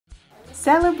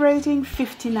Celebrating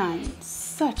 59,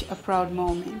 such a proud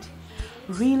moment.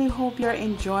 Really hope you're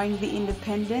enjoying the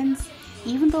independence,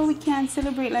 even though we can't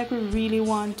celebrate like we really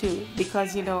want to,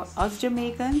 because us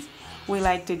Jamaicans, we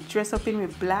like to dress up in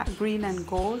with black, green, and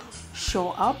gold, show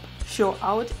up, show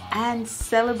out, and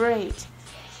celebrate.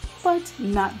 But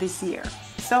not this year.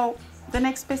 So, the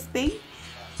next best thing?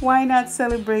 Why not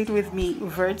celebrate with me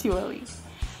virtually?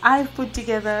 I've put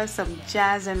together some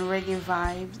jazz and reggae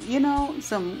vibes,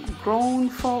 some grown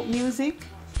folk music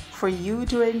for you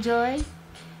to enjoy.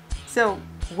 So,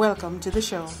 welcome to the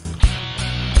show.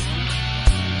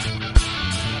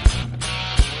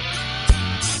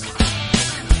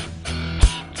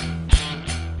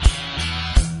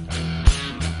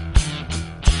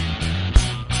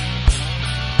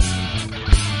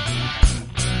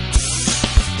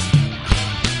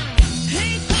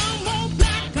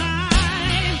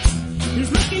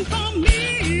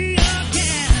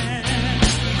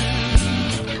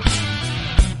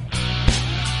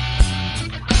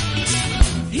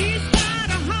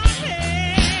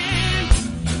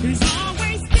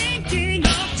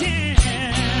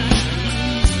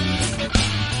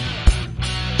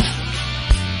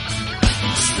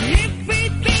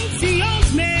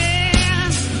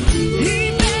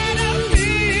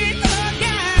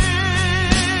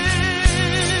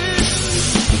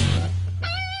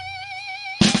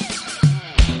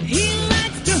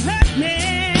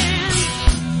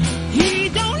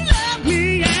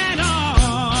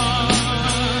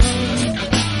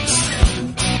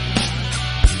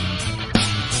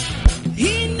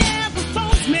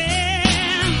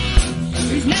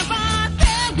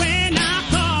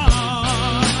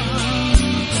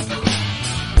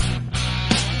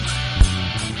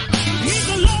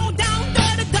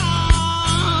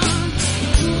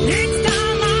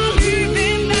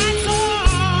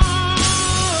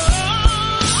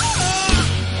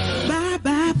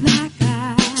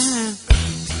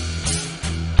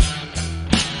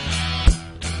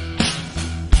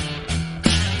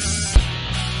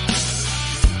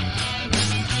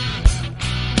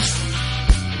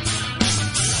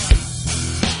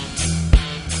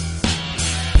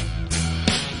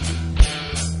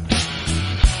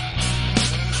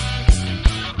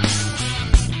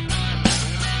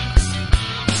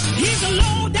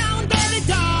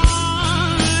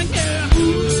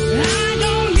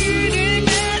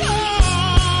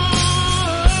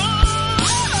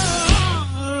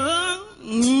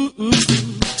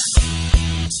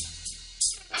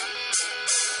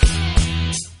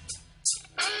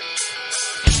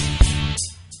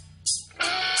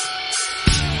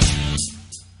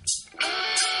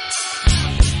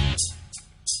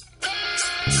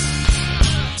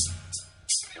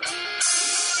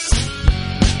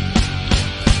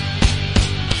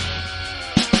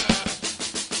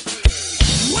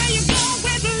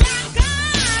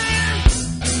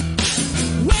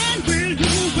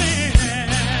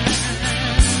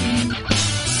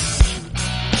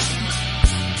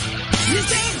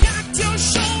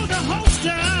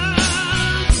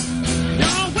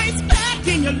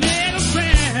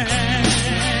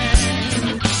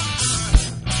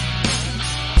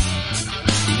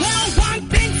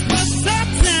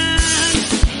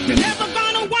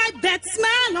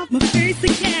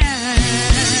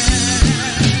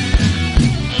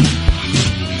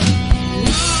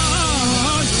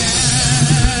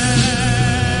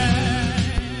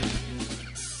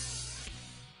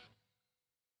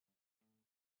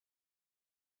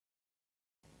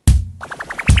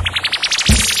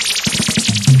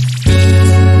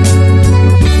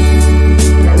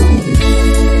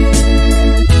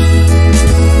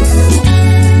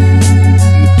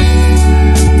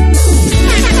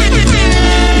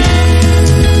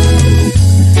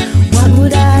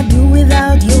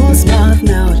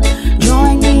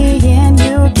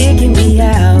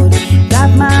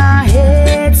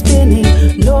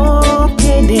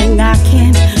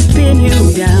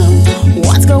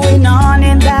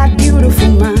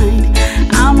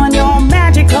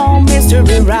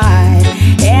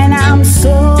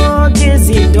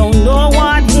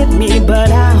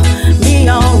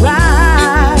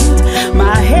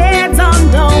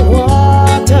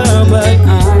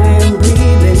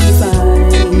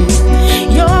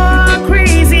 Your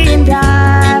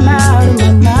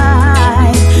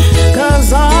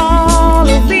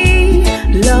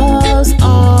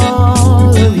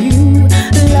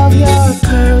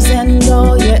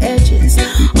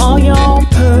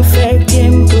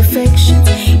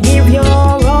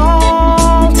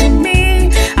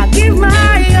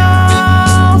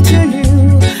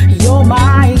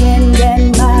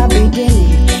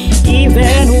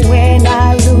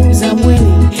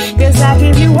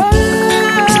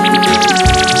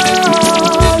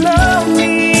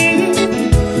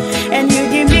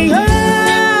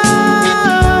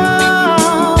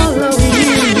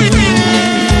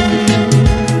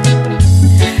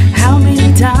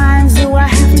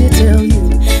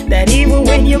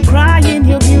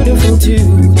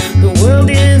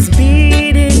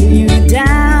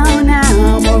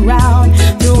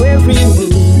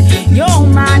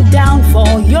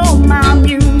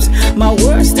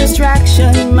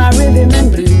rhythm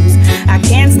and blues. I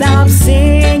can't stop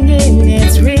singing,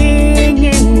 it's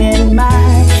ringing in my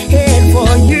head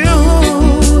for you.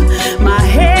 My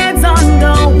head's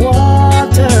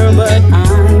underwater, but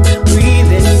I'm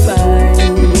breathing fine.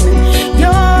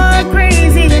 You're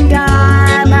crazy and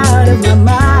I'm out of my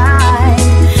mind,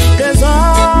 'cause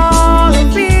all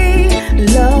of me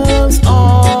loves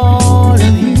all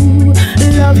of you.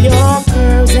 Love your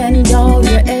curves and all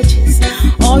your edges,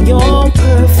 all your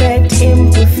perfect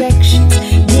imperfections.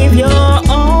 Give your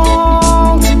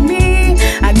all to me,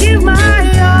 I give my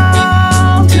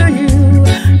all to you.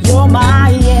 You're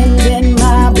my end and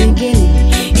my beginning.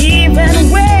 Even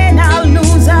when I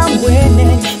lose, I'm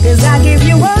winning, 'cause I give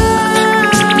you all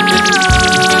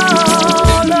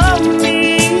of me,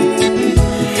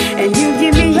 and you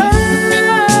give me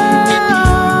all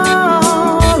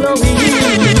of you.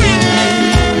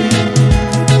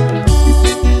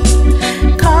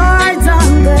 Cards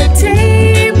on the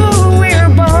table,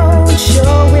 we're both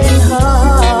showing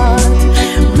heart,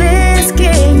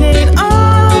 risking it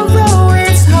all though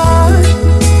it's hard,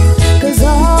 'cause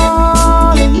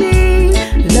all of me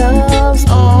loves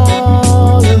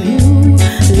all of you.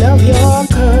 Love your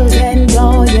curves and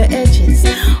all your edges,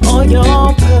 all your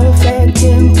perfect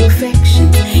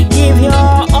imperfections. Give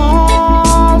your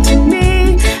all to me,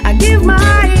 I give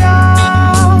my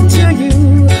all to you.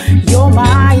 You're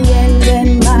my end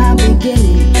and my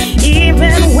beginning.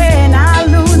 Even when I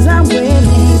lose, I'm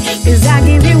winning, 'cause I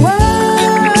give you all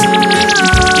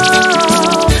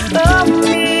of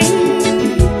me,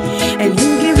 and you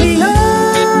give me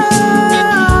all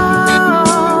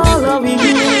of you.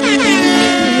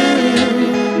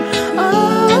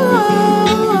 All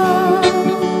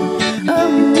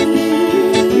of me,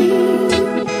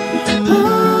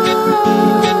 all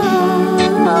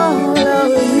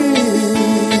of you.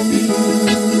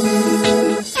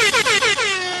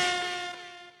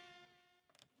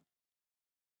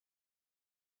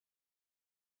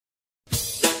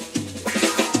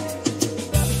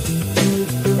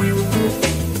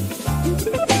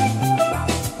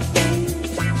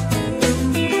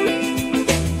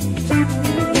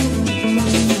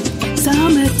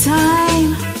 Summertime,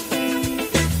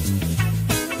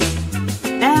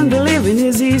 and the living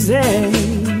is easy.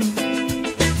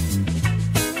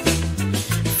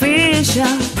 Fish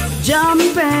are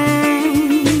jumping,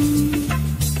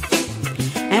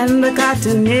 and the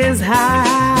cotton is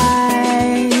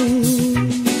high.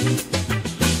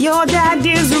 Your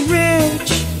daddy's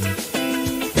rich,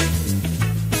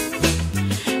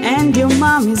 and your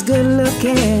mommy's good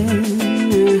looking.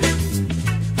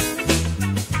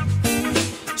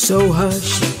 So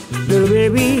hush, little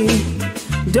baby,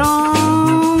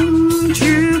 don't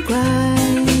you cry.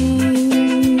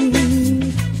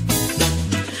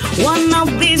 One of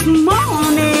these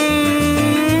mornings,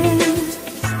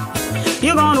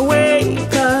 you're gonna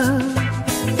wake up,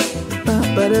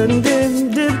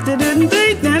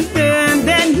 and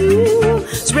then you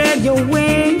spread your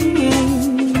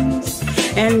wings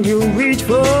and you reach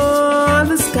for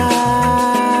the sky.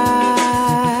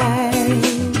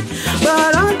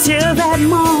 But until that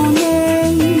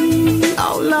morning,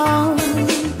 oh Lord,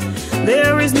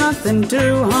 there is nothing to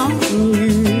harm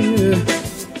you.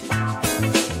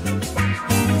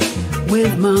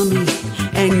 With mommy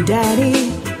and daddy,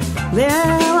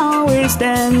 they're always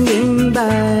standing by.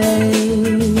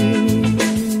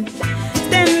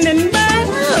 Standing by,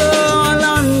 oh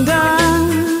London.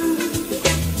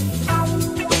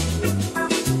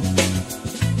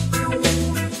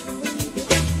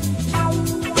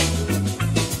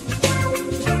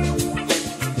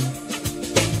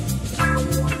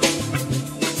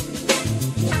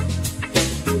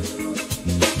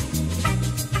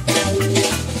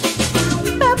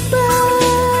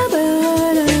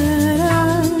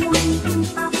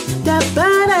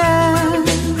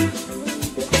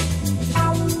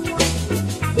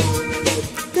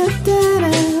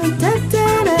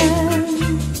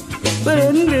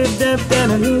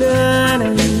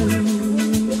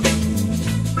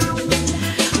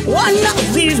 One of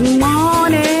these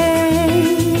mornings,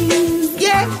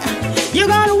 yeah,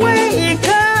 you're gonna wake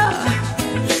up.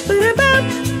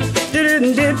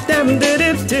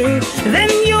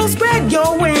 Then you'll spread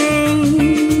your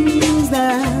wings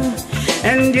now,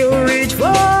 and you'll reach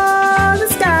for the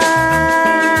sky.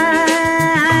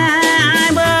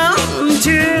 But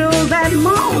until that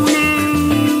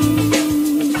morning,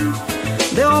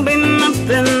 there'll be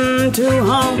nothing to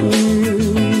harm you.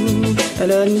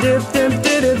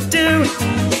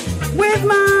 With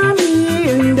mommy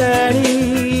and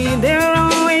daddy, they're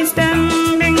always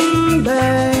standing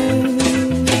by.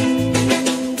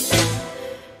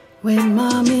 With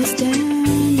mommy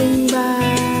standing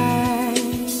by.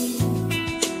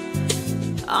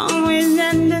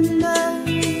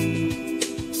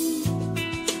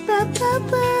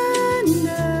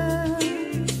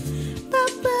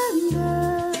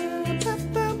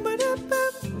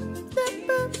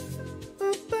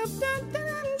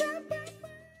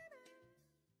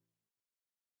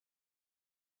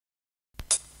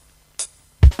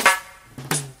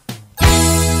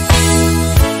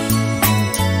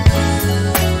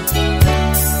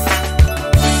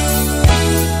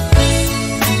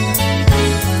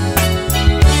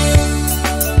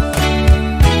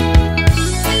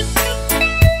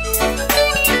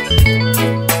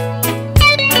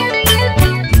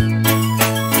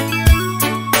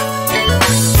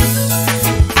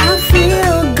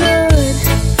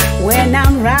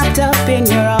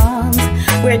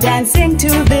 dancing to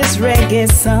this reggae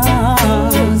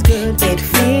song. It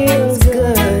feels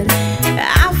good.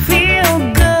 I feel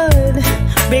good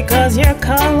because your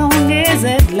cologne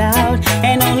isn't loud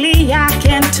and only I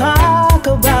can talk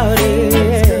about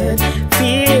it.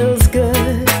 Feels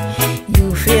good.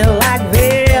 You feel like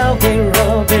velvet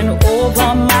rubbing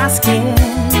over my skin,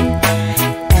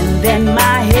 and then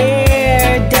my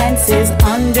hair dances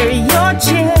under your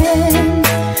chin.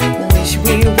 Wish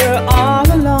we were all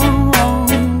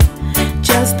alone,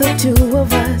 just the two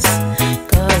of us,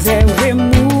 'cause every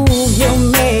move you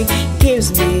make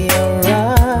gives me a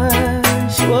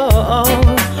rush. Whoa.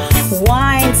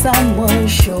 Wine someone,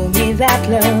 show me that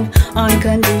love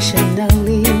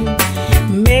unconditionally.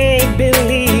 Make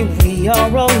believe we are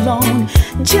alone,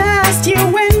 just you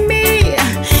and me.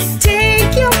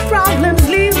 Take your problems,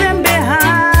 leave them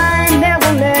behind,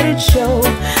 never let it show.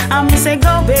 I'ma say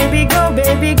go baby, go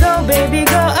baby, go baby,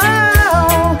 go.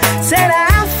 Oh, said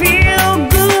I feel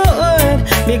good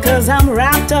because I'm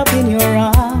wrapped up in your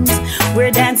arms.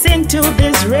 We're dancing to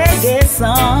this reggae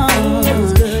song.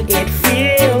 It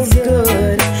feels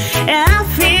good. And I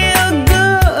feel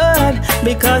good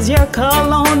because your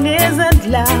cologne isn't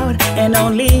loud and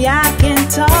only I can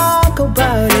talk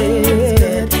about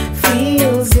it.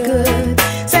 Feels good.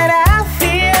 Said I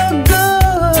feel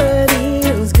good.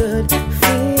 Feels good.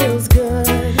 Feels good.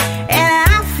 And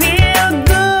I feel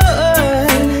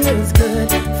good. Feels good.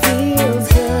 Feels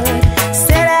good.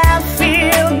 Said I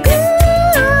feel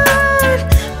good.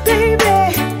 Baby,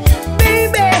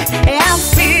 baby, I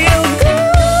feel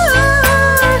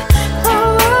good.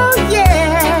 Oh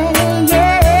yeah,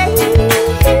 yeah.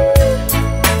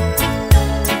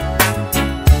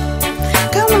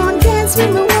 Come on, dance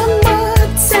with me one more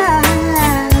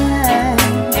time.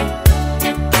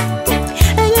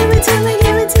 And give it to me,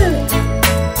 give it to me.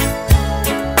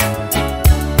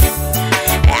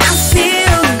 I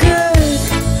feel good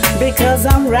because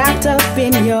I'm wrapped up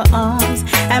in your arms.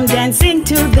 I'm dancing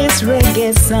to this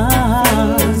reggae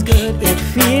song. It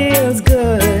feels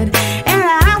good. And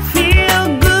I feel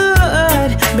good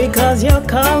because your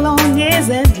cologne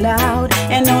isn't loud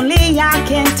and only I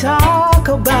can talk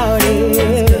about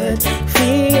it.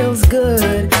 Feels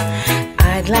good.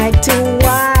 I'd like to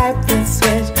wipe the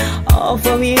sweat off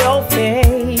of your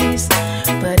face,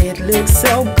 but it looks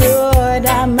so good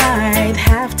I might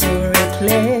have to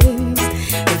replace.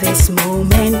 This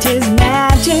moment is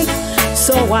magic,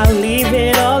 so I'll leave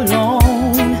it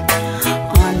alone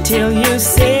until you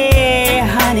say,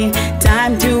 honey,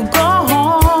 time to go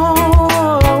home.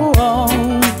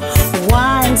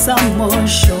 Wine some more,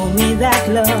 show me that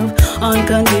love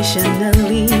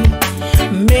unconditionally.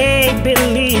 Make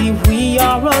believe we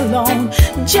are alone,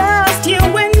 just you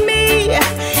and me.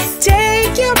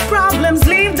 Take your problems,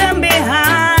 leave them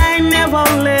behind, never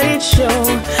let it show.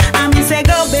 I'm gonna say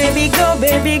go baby, go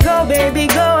baby, go baby,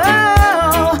 go.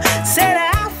 Oh, said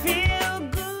I feel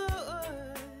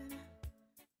good.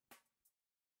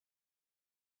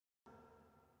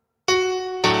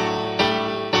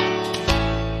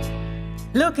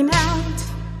 Looking out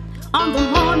on the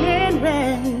morning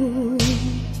rain,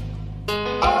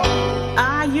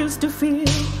 I used to feel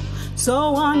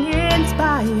so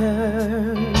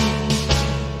uninspired.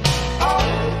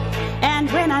 And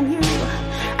when I knew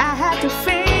I had to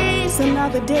face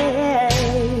another day,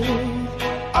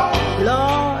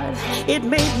 Lord, it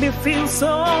made me feel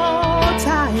so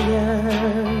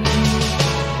tired.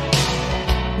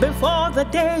 Before the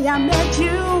day I met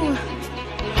you,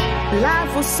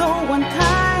 life was so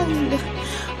unkind,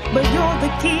 but you're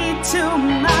the key to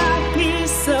my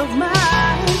peace of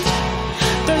mind.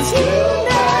 'Cause you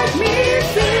made me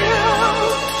feel,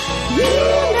 you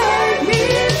made me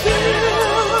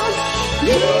feel,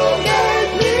 you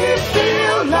made me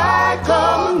feel like a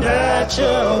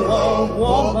natural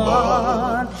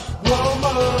woman.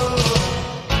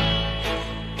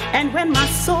 And when my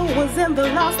soul was in the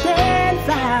lost and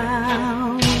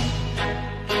found,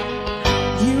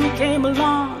 you came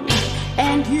along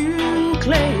and you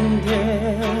claimed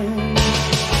it.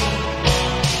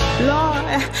 Lord,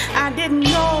 I didn't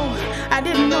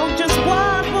know just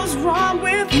what was wrong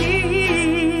with me,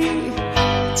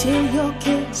 till your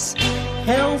kiss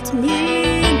helped me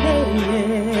name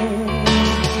it.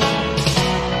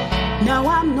 Now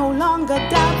I'm no longer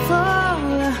doubtful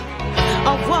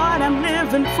of what I'm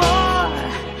living for,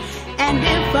 and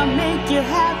if I make you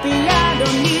happy, I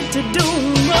don't need to do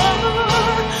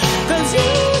more. 'Cause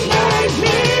you made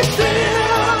me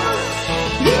feel,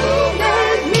 you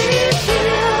made me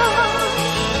feel,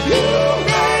 you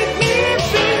made me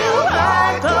feel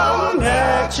like a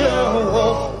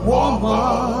natural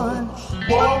woman.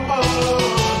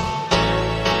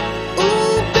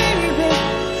 Ooh, baby,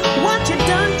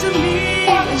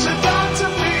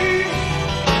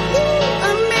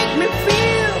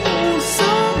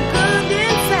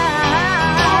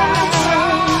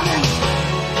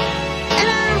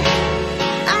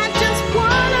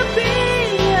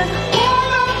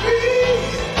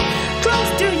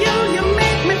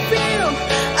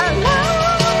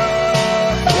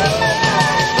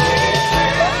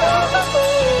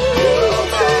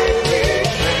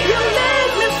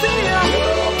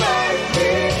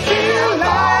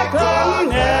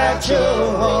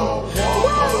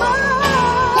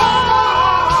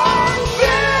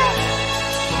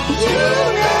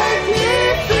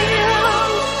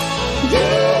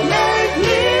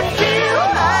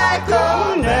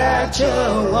 such a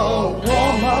woman.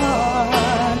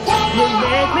 You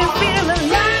make me feel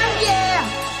alive, yeah.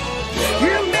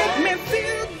 You make me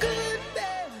feel good,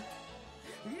 babe.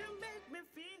 You make me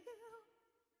feel.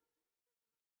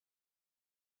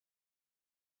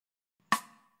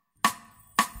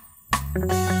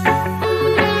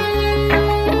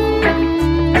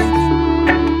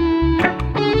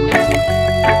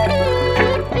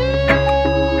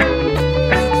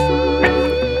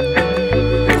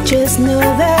 Just know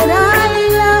that I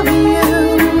love you,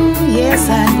 yes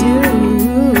I do.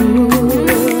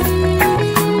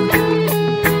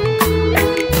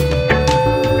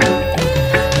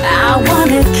 I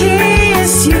wanna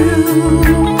kiss you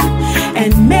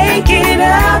and make it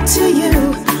up to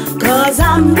you, 'cause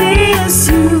I miss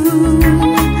you.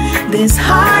 This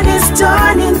heart is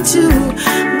torn in two,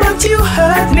 but you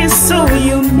hurt me so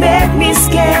you make me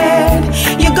scared.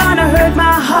 You're gonna hurt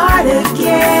my heart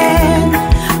again.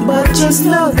 But just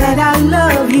know that I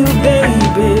love you,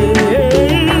 baby.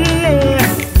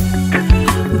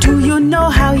 Do you know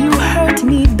how you hurt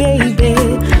me, baby?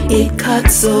 It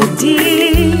cuts so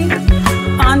deep.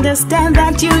 Understand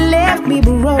that you left me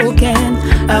broken,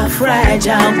 a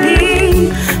fragile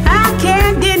being. I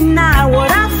can't deny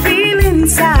what I feel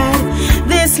inside.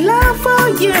 This love for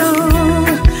you.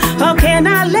 How can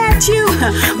I let you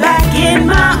back in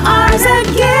my arms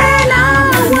again? I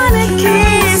wanna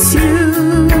kiss you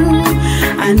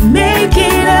and make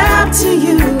it up to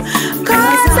you,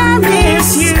 'cause I miss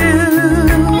you.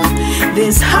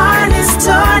 This heart is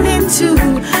torn in two,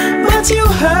 but you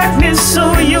hurt me so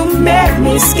you make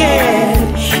me scared.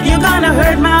 You're gonna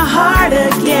hurt my heart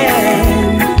again.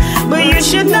 But you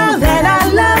should know that I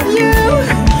love you.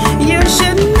 You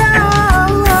should know.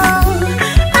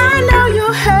 I know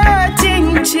you're hurting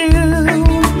too.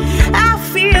 I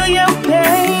feel your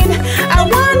pain. I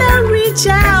wanna reach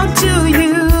out to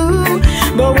you,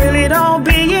 but will it all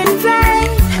be in vain?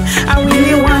 I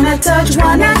really wanna touch,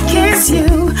 wanna kiss you.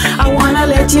 I wanna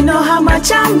let you know how much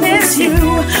I miss you.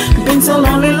 Been so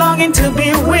lonely, longing to be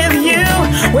with you,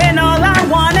 when all I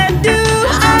wanna do,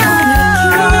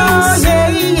 oh yeah,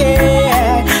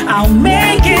 yeah, I'll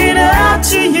make it up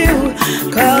to you,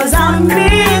 'cause I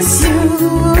miss you.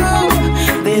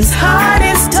 This heart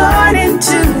is torn in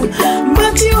two,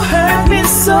 but you hurt me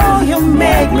so you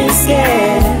make me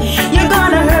scared. You're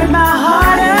gonna hurt my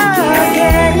heart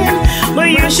again. But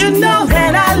you should know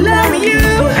that I love you.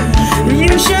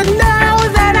 You should know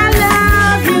that I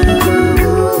love you.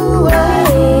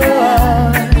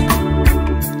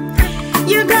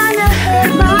 You're gonna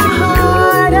hurt my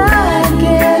heart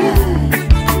again.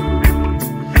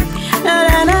 Na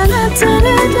na na na da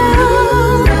da da.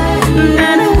 Na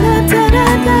na na da da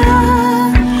da.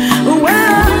 Whoa,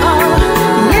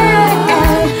 yeah.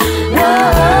 Whoa.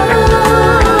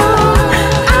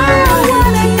 I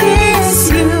wanna kiss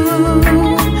you.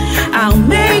 I'll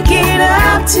make it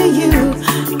up to you,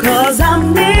 'cause I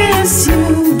miss you,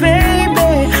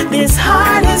 baby. This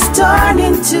heart is torn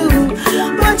in two,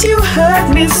 but you hurt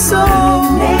me so.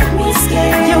 You make me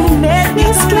scared. You make me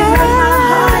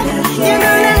scared. You're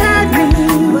gonna hurt me,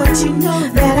 but you know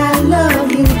that I love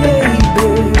you, baby.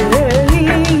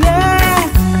 Yeah.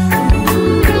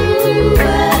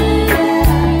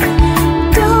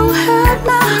 Don't hurt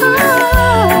my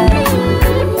heart.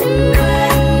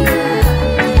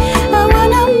 I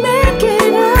wanna make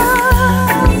it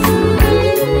up.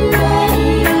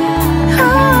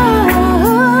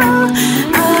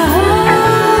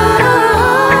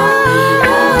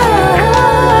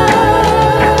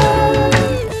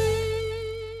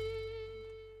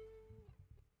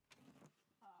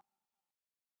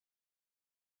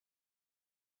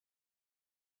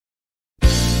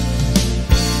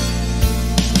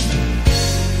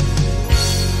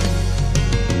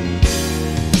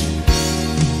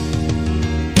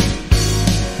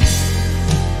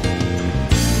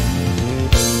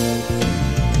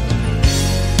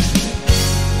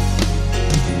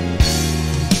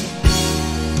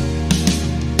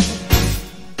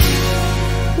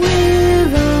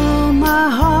 With all my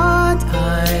heart,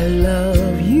 I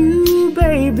love you,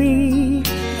 baby.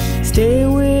 Stay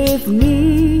with me,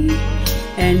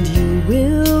 and you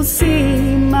will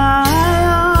see my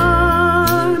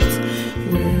arms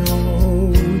will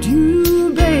hold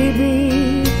you, baby.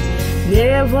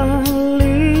 Never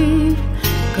leave,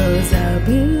 'cause I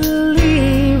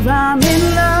believe I'm in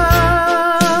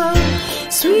love.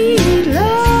 Sweet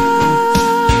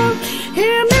love,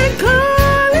 hear me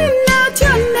calling out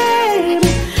your name.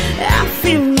 I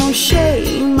feel no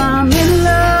shame, I'm in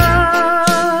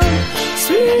love.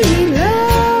 Sweet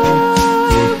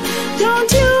love,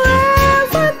 don't you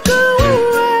ever go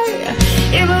away.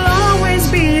 It'll always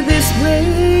be this way.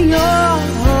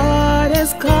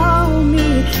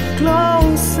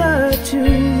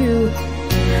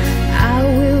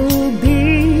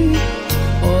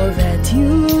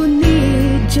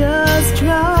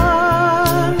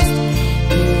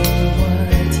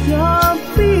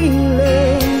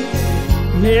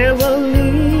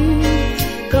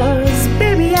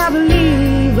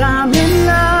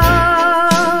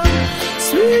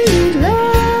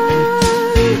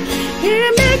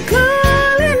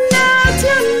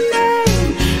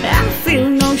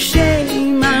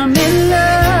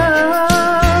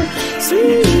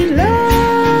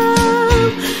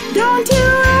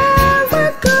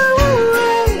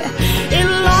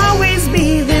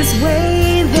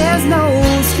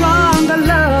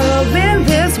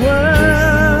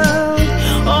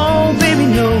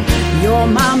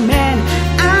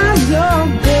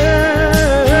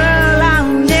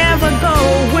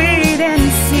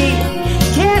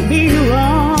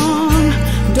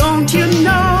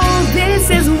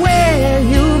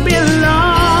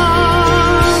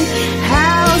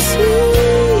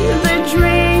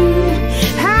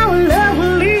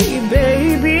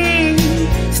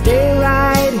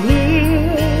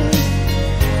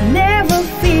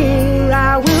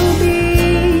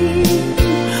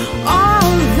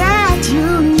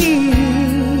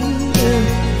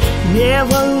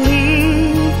 never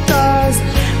leave. 'Cause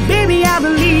baby, I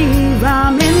believe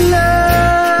I'm in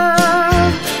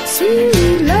love.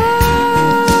 Sweet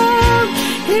love,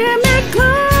 hear me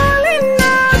calling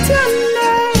out your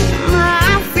name.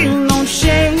 I feel no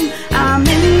shame, I'm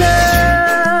in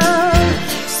love.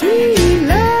 Sweet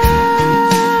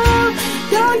love,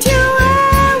 don't you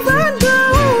ever go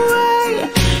away.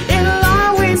 It'll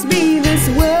always be this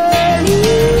way.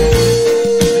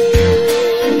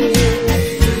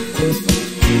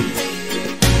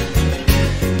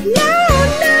 No,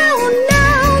 no, no,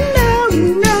 no,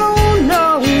 no, no,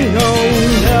 no,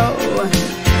 no.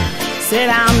 Said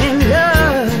I'm in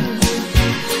love.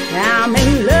 I'm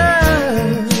in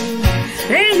love.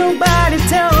 Ain't nobody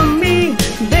telling me,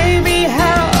 baby,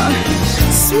 how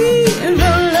sweet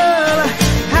the love,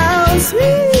 how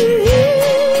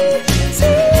sweet,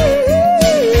 sweet,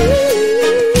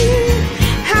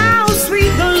 how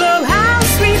sweet the love, how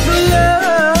sweet the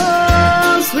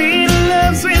love, sweet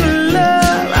love, sweet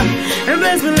love. And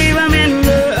best believe I'm in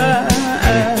love.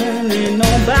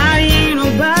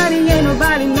 Ain't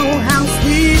nobody know how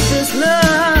sweet this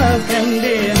love can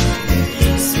be.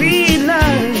 Sweet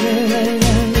love,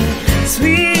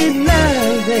 sweet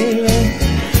love, baby.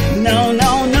 No,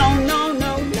 no, no, no,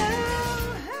 no, no.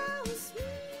 How sweet.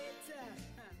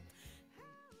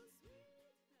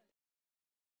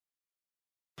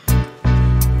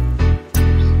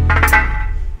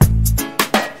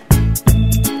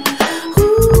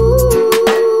 Ooh,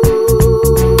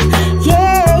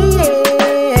 yeah, yeah.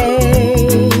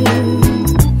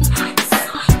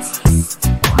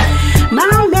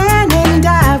 My man and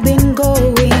I've been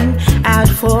going out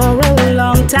for a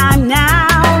long time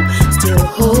now. Still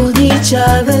hold each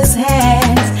other's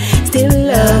hands, still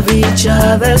love each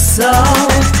other so.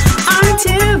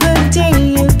 Until the day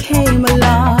you came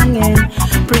along and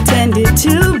pretended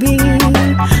to be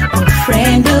a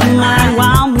friend of mine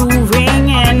while moving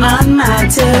in on my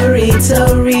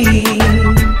territory.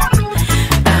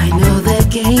 I know the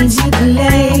games you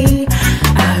play,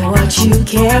 I watch you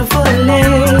carefully.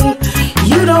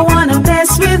 You don't wanna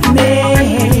mess with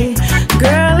me,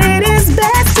 girl, it is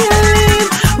best to leave.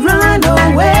 Run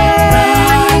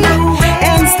away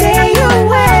and stay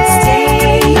away.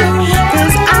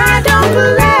 'Cause I don't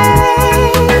play.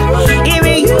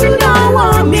 Even you don't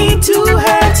want me to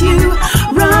hurt you.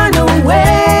 Run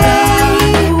away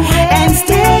and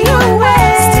stay away.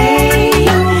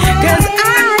 'Cause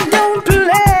I don't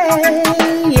play.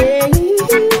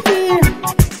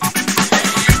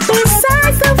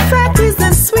 Besides, the fact is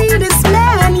the sweetest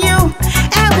man you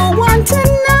ever want to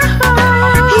know.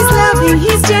 He's loving,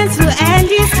 he's gentle, and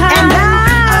he's kind. And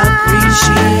I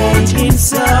appreciate him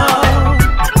so.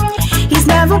 He's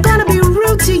never gonna be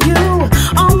rude to you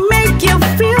or make you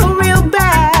feel real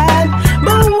bad.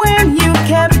 But when you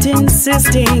kept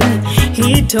insisting, he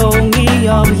told me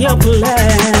of your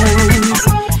plans.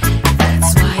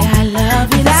 That's why I love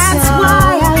him. That's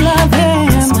why I love him.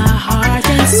 It's my heart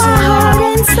and soul. My heart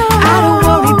and soul. I don't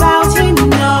worry about him,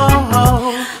 no.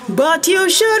 But you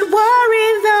should worry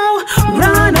though.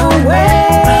 Run away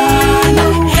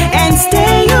and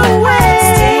stay away.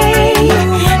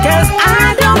 'Cause I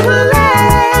don't play.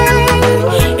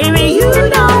 Even you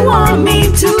don't want me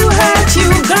to hurt you.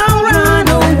 Go run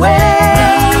away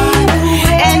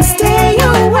and stay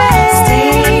away.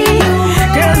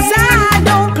 'Cause I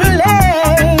don't play.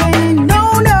 No,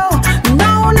 no,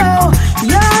 no, no,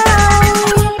 yo.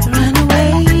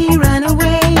 Run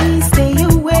away, stay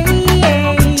away.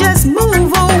 Just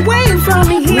move away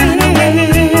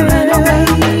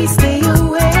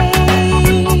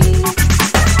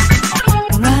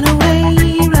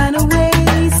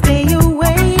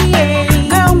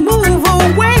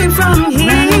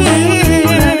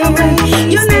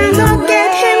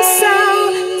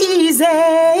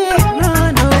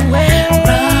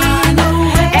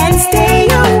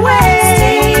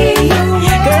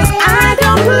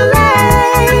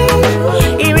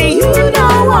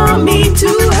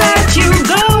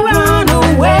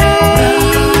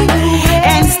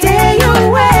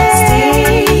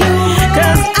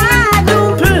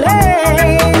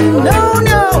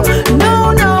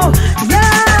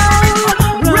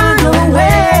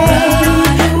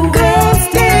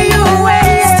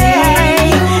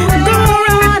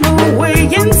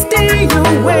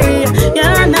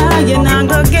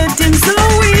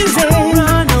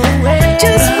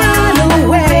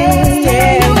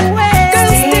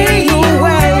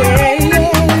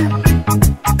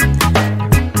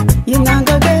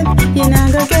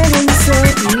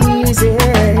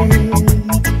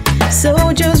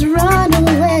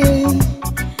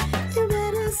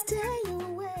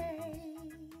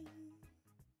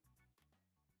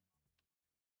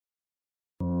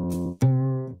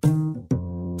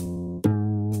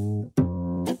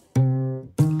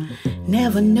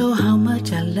Never know how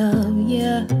much I love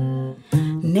you.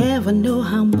 Never know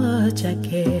how much I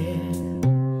care.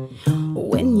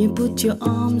 When you put your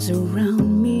arms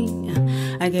around me,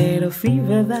 I get a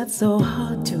fever that's so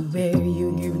hard to bear.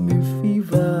 You give me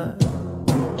fever.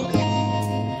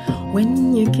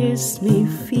 When you kiss me,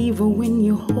 fever. When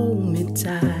you hold me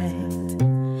tight,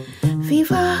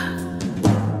 fever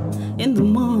in the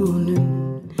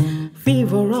morning,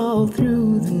 fever all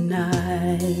through the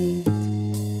night.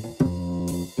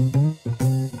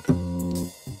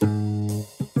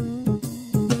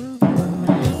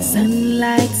 Sun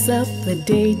lights up the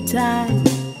daytime,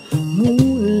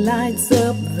 moon lights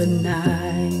up the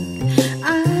night.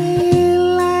 I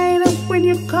light up when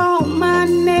you call my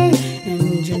name,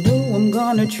 and you know I'm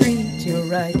gonna treat you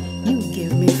right. You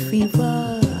give me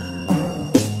fever.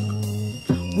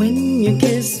 When you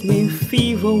kiss me,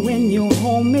 fever. When you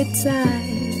hold me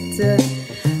tight,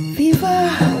 fever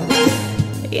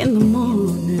in the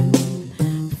morning,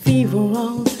 fever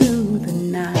all through the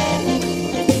night.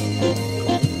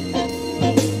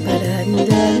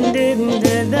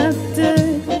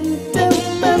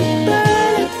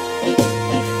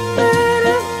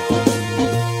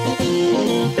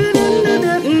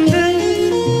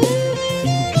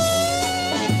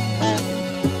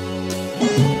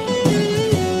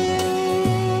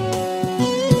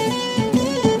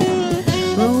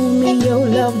 Romeo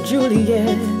loved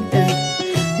Juliet.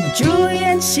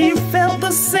 Juliet, she felt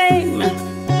the same.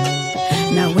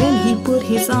 Now when he put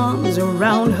his arms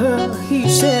around her, he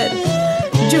said,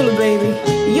 Julie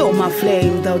baby, you're my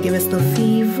flame, thou give us the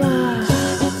fever.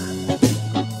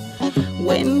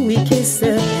 When we kiss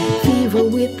the fever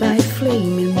with thy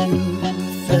flaming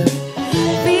youth,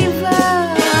 fever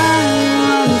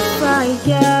on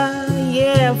fire,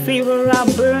 yeah, fever I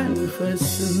burn for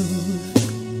soon.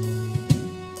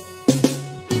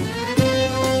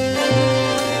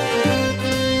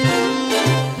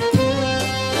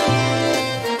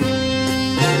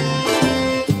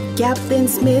 Captain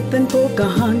Smith and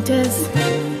Pocahontas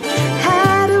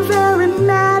had a very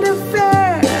mad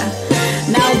affair.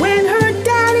 Now when her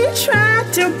daddy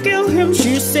tried to kill him,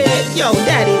 she said, yo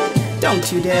daddy,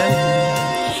 don't you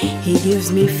dare. He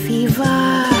gives me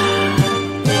fever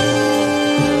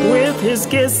with his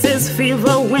kisses,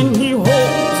 fever when he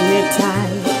holds me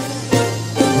tight.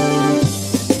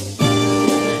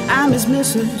 I'm his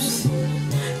missus,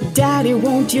 daddy,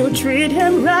 won't you treat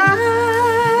him right?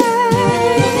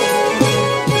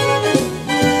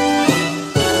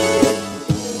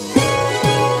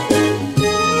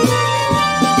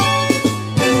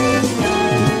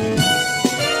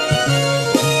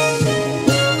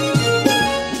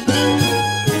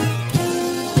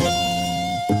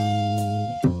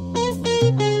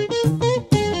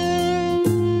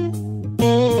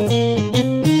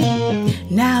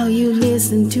 Now you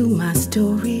listen to my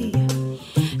story.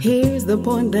 Here's the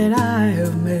point that I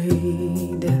have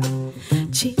made.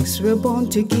 Chicks were born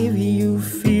to give you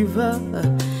fever,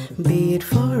 be it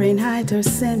Fahrenheit or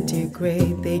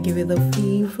centigrade, they give you the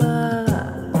fever.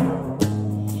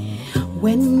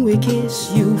 When we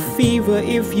kiss you, fever,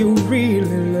 if you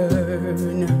really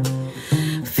learn.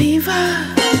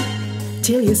 Fever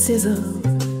till you sizzle.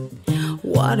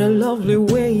 What a lovely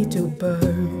way to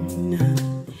burn.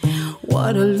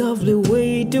 What a lovely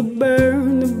way to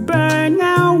burn, burn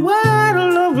now. What a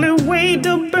lovely way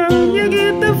to burn. You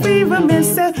get the fever,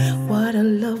 mister. What a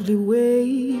lovely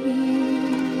way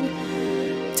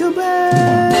to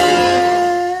burn.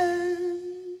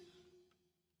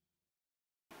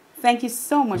 Thank you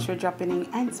so much for dropping in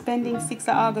and spending 6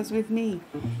 August with me.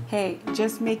 Hey,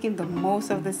 just making the most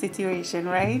of the situation,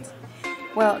 right?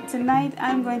 Well, tonight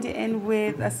I'm going to end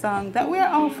with a song that we're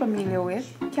all familiar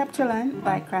with, Captureland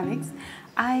by Chronixx.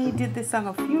 I did this song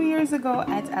a few years ago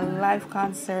at a live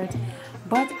concert,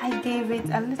 but I gave it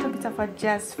a little bit of a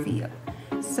jazz feel.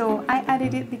 So I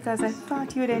added it because I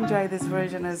thought you'd enjoy this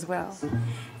version as well.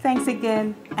 Thanks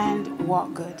again and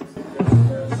walk good.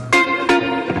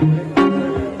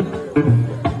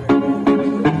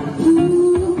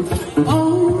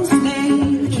 Oh,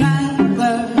 slave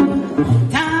driver,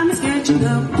 time is catching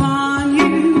up on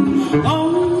you.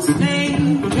 Oh,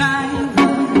 slave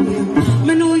driver,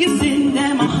 I know you're sitting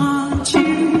there, my heart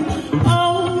you.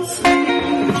 Oh,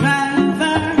 slave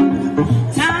driver,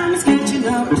 time is catching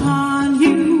up on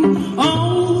you.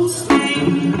 Oh,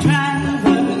 slave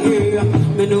driver, yeah,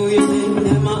 I know you're sitting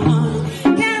there, my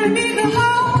heart. Carry me the home.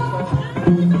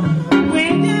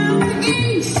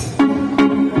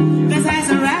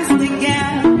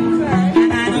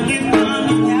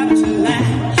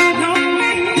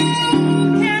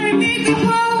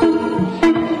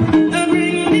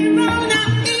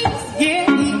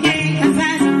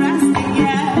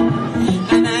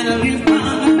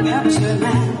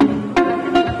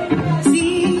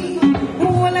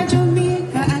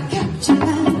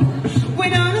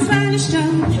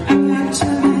 question. I capture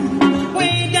land.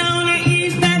 Way down the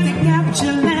east, that's a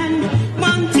capture land.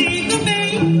 Montego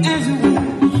Bay, as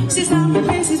well. See some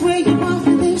places where you want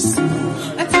to live.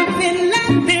 That's up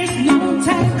inland, there's no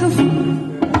tackle.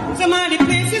 Some of the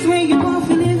places where you want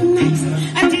to live next.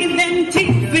 I give them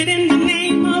tea.